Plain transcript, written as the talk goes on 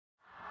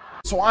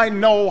So I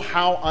know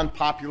how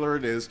unpopular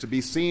it is to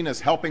be seen as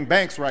helping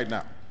banks right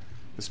now,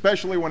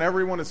 especially when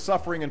everyone is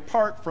suffering in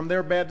part from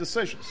their bad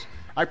decisions.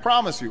 I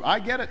promise you, I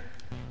get it.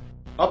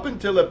 Up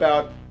until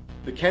about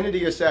the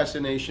Kennedy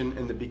assassination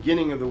and the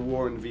beginning of the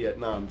war in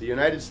Vietnam, the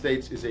United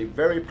States is a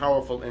very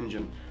powerful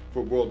engine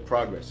for world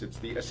progress. It's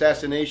the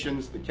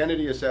assassinations, the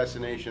Kennedy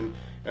assassination,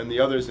 and the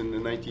others in the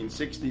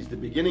 1960s, the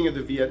beginning of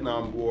the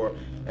Vietnam War,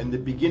 and the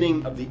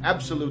beginning of the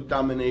absolute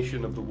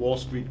domination of the Wall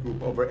Street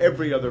Group over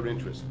every other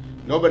interest.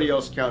 Nobody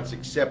else counts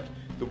except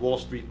the Wall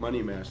Street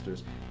money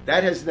masters.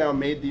 That has now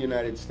made the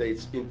United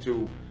States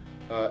into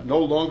no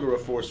longer a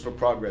force for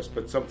progress,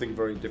 but something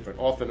very different,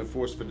 often a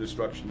force for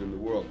destruction in the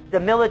world. The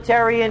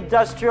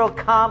military-industrial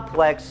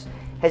complex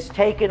has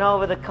taken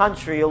over the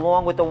country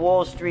along with the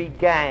Wall Street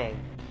gang.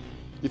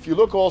 If you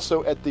look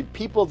also at the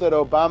people that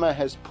Obama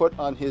has put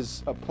on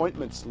his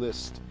appointments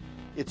list,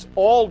 it's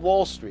all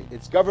Wall Street.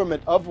 It's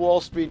government of Wall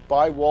Street,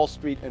 by Wall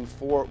Street, and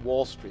for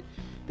Wall Street.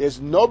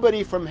 There's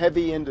nobody from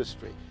heavy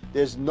industry.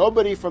 There's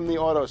nobody from the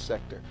auto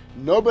sector,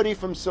 nobody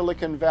from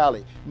Silicon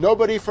Valley,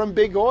 nobody from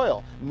big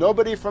oil,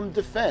 nobody from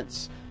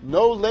defense,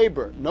 no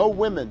labor, no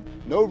women,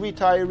 no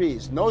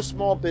retirees, no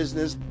small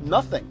business,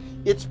 nothing.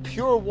 It's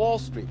pure Wall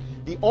Street.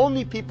 The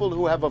only people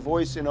who have a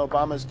voice in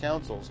Obama's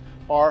councils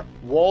are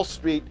Wall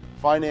Street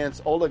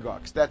finance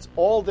oligarchs. That's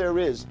all there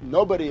is.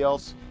 Nobody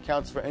else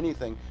counts for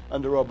anything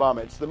under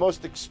Obama. It's the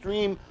most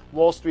extreme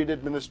Wall Street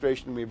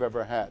administration we've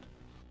ever had.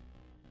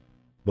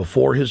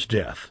 Before his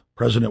death,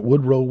 President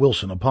Woodrow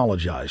Wilson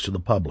apologized to the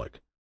public,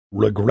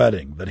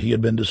 regretting that he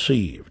had been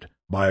deceived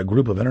by a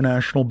group of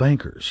international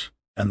bankers,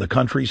 and the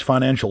country's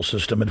financial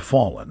system had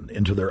fallen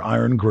into their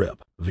iron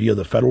grip via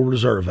the Federal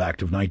Reserve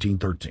Act of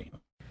 1913.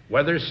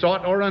 Whether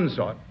sought or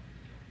unsought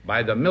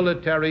by the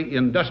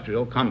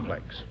military-industrial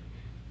complex,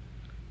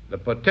 the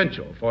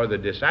potential for the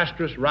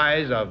disastrous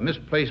rise of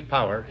misplaced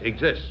power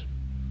exists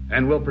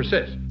and will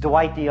persist.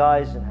 Dwight D.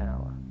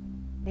 Eisenhower,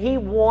 he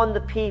warned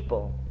the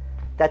people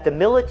that the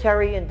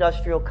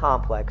military-industrial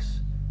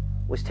complex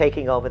was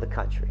taking over the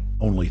country.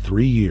 Only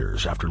 3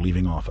 years after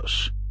leaving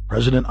office,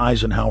 President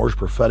Eisenhower's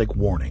prophetic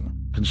warning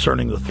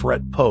concerning the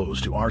threat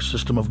posed to our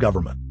system of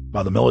government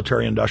by the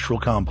military-industrial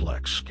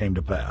complex came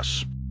to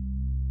pass.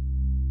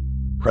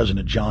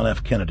 President John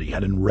F. Kennedy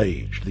had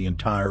enraged the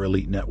entire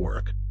elite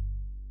network.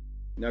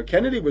 Now,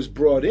 Kennedy was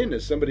brought in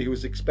as somebody who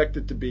was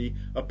expected to be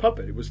a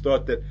puppet. It was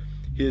thought that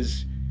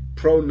his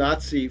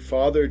pro-Nazi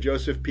father,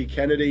 Joseph P.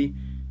 Kennedy,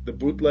 the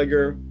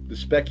bootlegger, the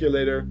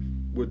speculator,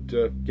 would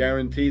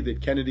guarantee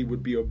that Kennedy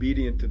would be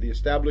obedient to the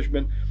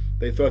establishment.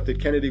 They thought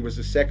that Kennedy was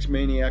a sex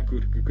maniac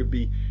who could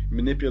be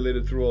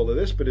manipulated through all of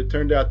this, but it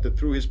turned out that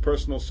through his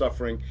personal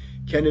suffering,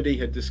 Kennedy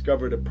had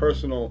discovered a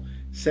personal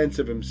sense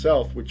of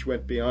himself which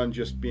went beyond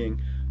just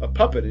being a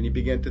puppet, and he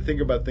began to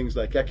think about things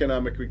like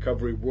economic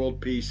recovery,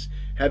 world peace,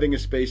 having a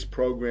space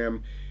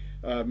program,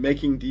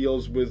 making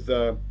deals with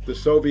the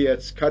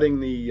Soviets, cutting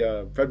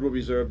the Federal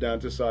Reserve down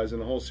to size,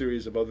 and a whole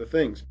series of other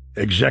things.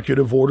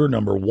 Executive Order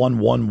number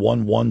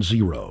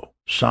 11110,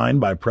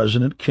 signed by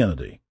President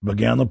Kennedy,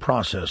 began the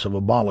process of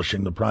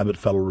abolishing the private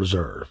Federal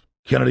Reserve.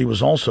 Kennedy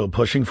was also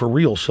pushing for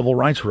real civil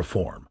rights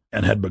reform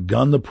and had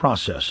begun the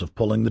process of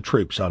pulling the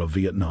troops out of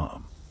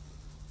Vietnam.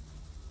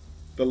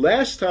 The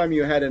last time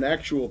you had an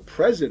actual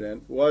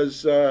president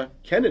was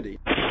Kennedy.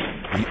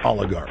 The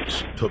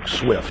oligarchs took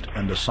swift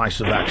and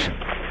decisive action.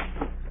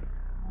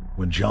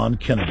 When John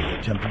Kennedy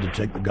attempted to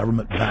take the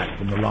government back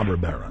from the robber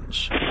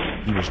barons,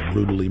 he was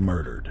brutally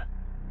murdered.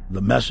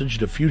 The message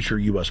to future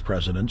U.S.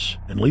 presidents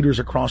and leaders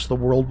across the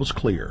world was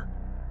clear: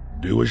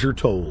 do as you're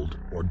told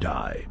or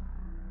die.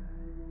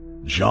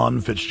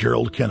 John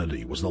Fitzgerald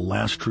Kennedy was the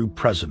last true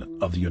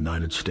president of the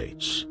United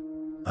States.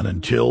 And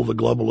until the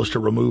globalists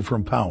are removed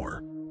from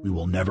power, we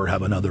will never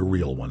have another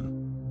real one.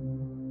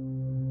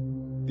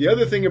 The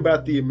other thing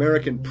about the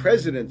American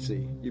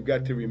presidency you've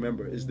got to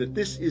remember is that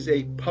this is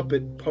a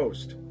puppet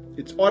post.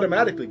 It's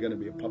automatically going to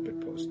be a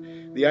puppet post.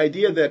 The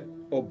idea that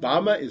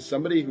Obama is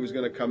somebody who's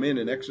going to come in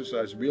and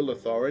exercise real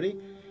authority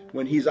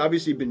when he's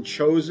obviously been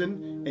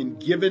chosen and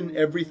given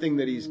everything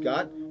that he's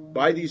got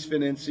by these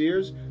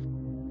financiers.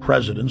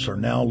 Presidents are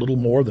now little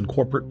more than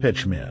corporate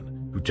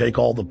pitchmen who take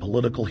all the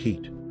political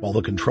heat, while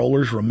the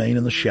controllers remain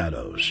in the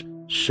shadows,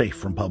 safe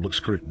from public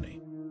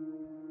scrutiny.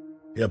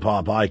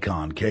 Hip-hop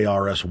icon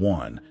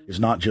KRS-One is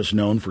not just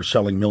known for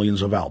selling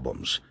millions of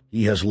albums.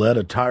 He has led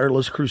a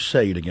tireless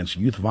crusade against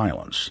youth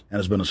violence and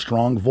has been a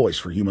strong voice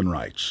for human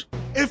rights.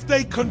 If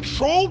they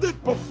controlled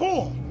it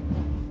before,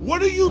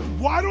 what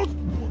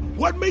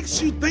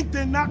makes you think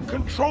they're not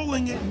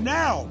controlling it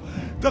now?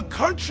 The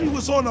country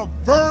was on a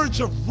verge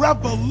of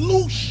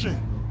revolution.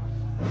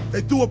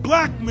 They threw a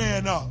black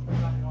man up.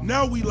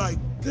 Now we like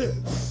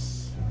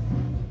this.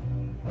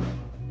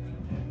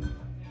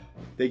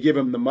 They give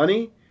him the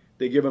money,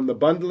 they give him the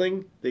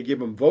bundling, they give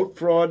him vote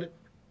fraud,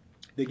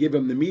 they give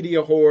him the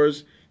media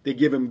whores, they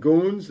give him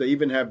goons, they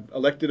even have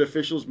elected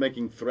officials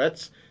making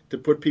threats to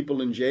put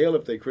people in jail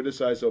if they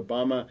criticize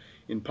Obama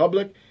in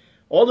public.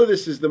 All of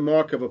this is the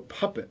mark of a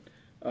puppet.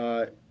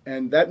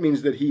 And that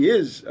means that he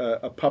is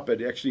a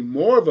puppet, actually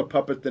more of a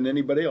puppet than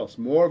anybody else,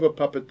 more of a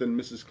puppet than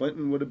Mrs.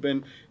 Clinton would have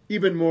been,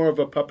 even more of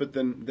a puppet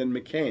than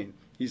McCain.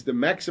 He's the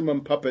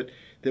maximum puppet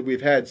that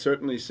we've had,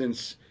 certainly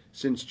since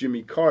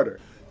Jimmy Carter.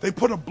 They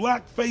put a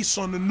black face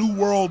on the New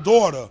World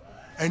Order,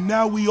 and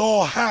now we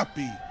all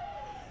happy.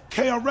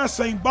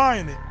 KRS ain't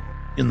buying it.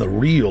 In the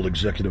real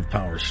executive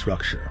power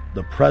structure,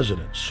 the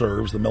president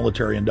serves the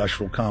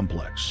military-industrial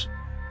complex,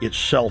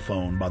 itself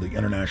owned by the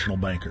international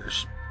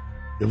bankers.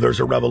 If there's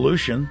a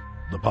revolution,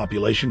 the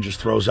population just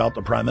throws out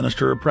the prime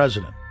minister or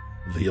president.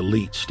 The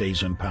elite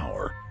stays in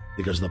power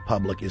because the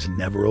public is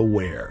never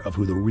aware of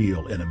who the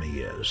real enemy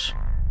is.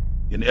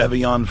 In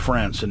Evian,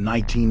 France in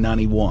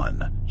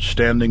 1991,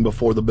 standing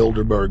before the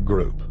Bilderberg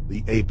Group,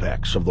 the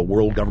apex of the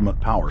world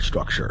government power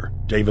structure,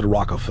 David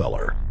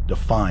Rockefeller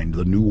defined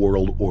the New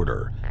World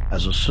Order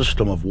as a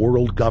system of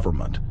world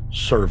government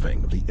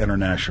serving the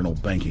international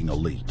banking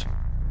elite.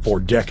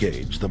 For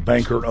decades, the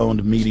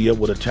banker-owned media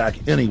would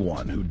attack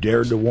anyone who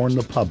dared to warn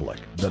the public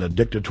that a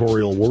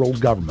dictatorial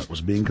world government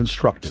was being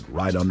constructed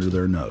right under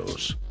their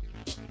nose,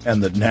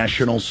 and that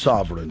national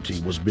sovereignty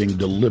was being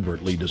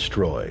deliberately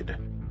destroyed.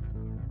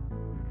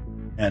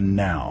 And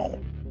now,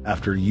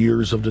 after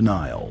years of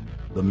denial,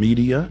 the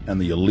media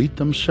and the elite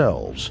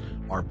themselves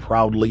are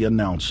proudly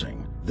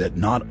announcing that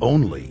not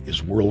only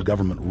is world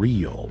government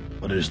real,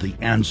 but is the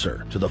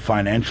answer to the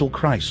financial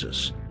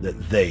crisis that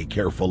they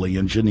carefully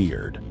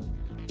engineered.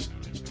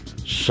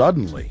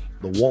 Suddenly,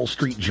 the Wall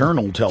Street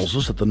Journal tells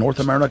us that the North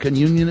American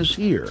Union is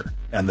here,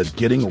 and that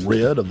getting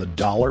rid of the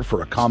dollar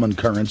for a common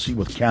currency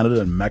with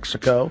Canada and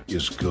Mexico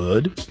is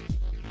good.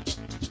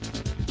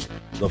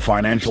 The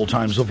Financial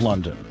Times of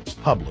London,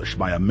 published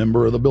by a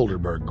member of the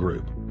Bilderberg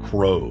Group,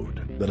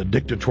 crowed that a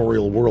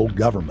dictatorial world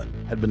government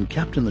had been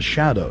kept in the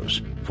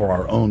shadows for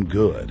our own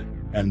good,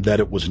 and that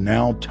it was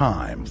now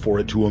time for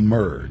it to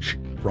emerge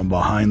from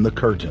behind the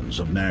curtains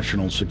of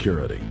national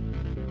security.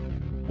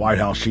 White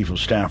House Chief of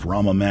Staff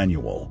Rahm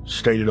Emanuel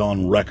stated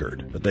on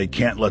record that they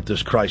can't let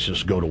this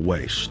crisis go to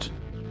waste.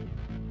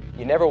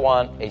 You never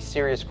want a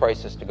serious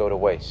crisis to go to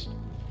waste.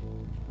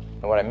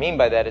 And what I mean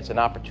by that, it's an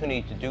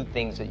opportunity to do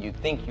things that you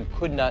think you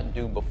could not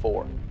do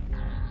before.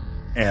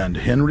 And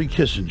Henry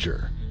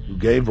Kissinger, who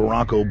gave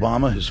Barack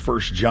Obama his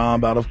first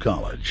job out of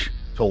college,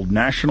 told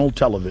national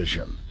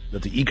television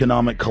that the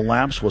economic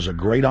collapse was a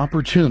great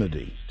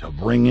opportunity to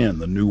bring in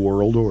the New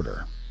World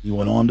Order. He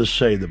went on to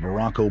say that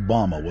Barack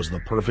Obama was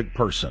the perfect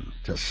person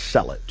to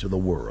sell it to the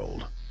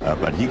world.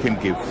 But he can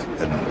give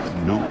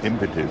a new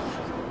impetus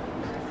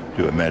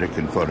to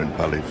American foreign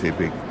policy,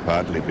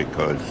 partly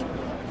because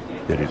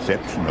the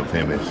reception of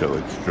him is so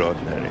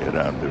extraordinary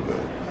around the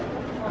world.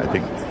 I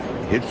think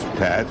his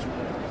task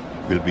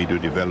will be to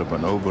develop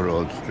an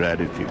overall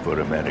strategy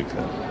for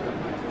America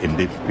in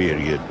this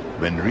period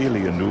when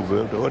really a new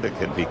world order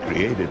can be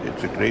created.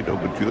 It's a great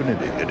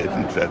opportunity. It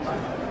isn't such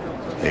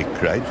a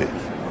crisis.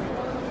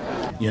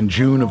 In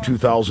June of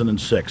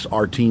 2006,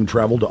 our team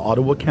traveled to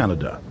Ottawa,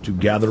 Canada, to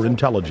gather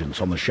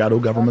intelligence on the shadow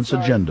government's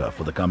agenda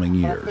for the coming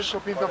years. I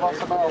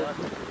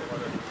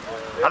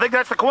think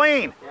that's the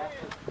Queen.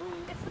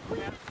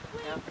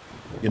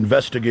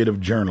 Investigative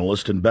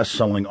journalist and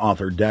best-selling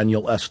author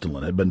Daniel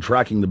Estulin had been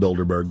tracking the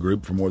Bilderberg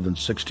Group for more than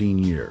 16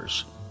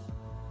 years.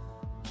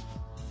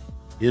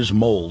 His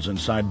moles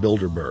inside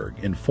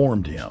Bilderberg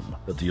informed him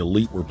that the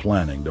elite were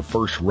planning to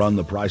first run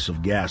the price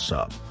of gas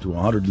up to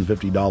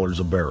 $150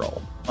 a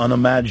barrel,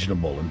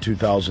 unimaginable in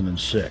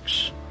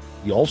 2006.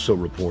 He also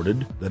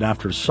reported that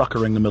after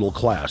suckering the middle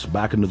class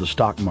back into the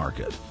stock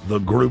market, the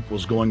group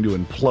was going to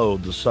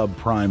implode the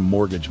subprime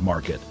mortgage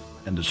market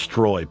and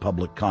destroy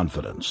public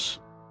confidence.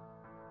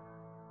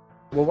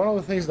 Well, one of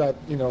the things that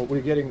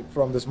we're getting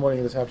from this morning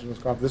and this afternoon's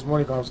conference, this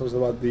morning conference was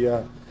about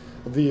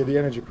the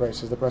energy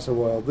crisis, the price of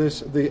oil.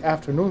 The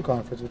afternoon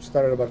conference, which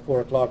started about 4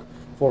 o'clock,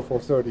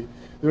 4:30,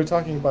 they were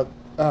talking about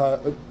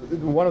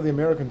one of the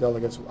American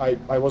delegates.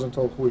 I wasn't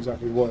told who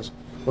exactly it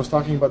was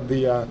talking about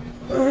the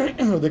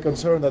the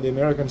concern that the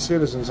American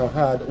citizens have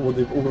had with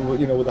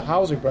the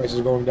housing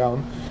prices going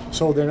down,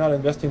 so they're not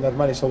investing that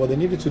money. So what they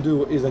needed to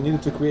do is they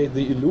needed to create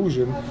the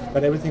illusion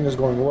that everything is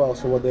going well.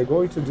 So what they're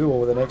going to do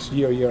over the next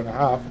year and a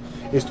half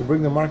is to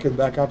bring the market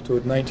back up to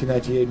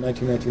 1998,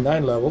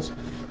 1999 levels.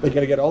 They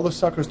got to get all the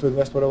suckers to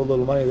invest whatever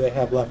little money they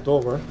have left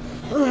over,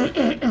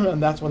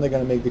 and that's when they're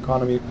going to make the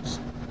economy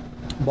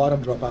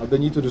bottom drop out. They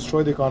need to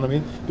destroy the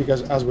economy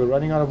because as we're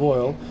running out of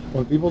oil,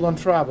 when people don't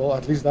travel,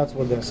 at least that's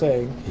what they're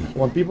saying,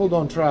 when people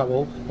don't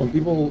travel, when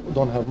people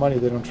don't have money,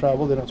 they don't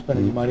travel, they don't spend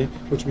any money,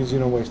 which means you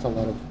don't waste a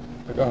lot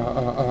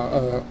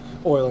of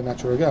oil and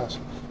natural gas.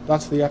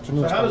 That's the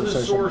afternoon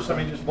conversation. So how does this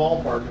source, just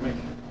ballpark,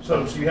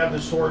 so you have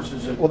the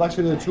sources. Well,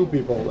 actually, there are two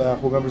people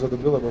who are members of the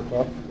Bilderberg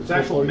Club. It's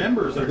actual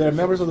members. They're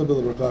members of the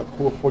Bilderberg Club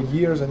who, for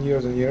years and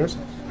years and years,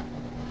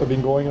 have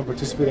been going and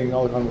participating in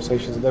all the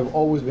conversations. They've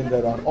always been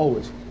dead on,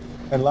 always.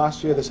 And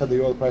last year they said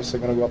the oil prices are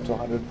going to go up to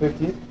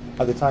 150.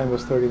 At the time it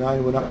was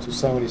 39, went up to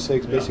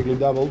 76, basically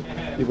doubled.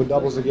 If it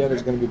doubles again,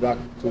 it's going to be back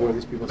to where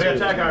these people say. They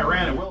attack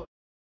Iran, it will.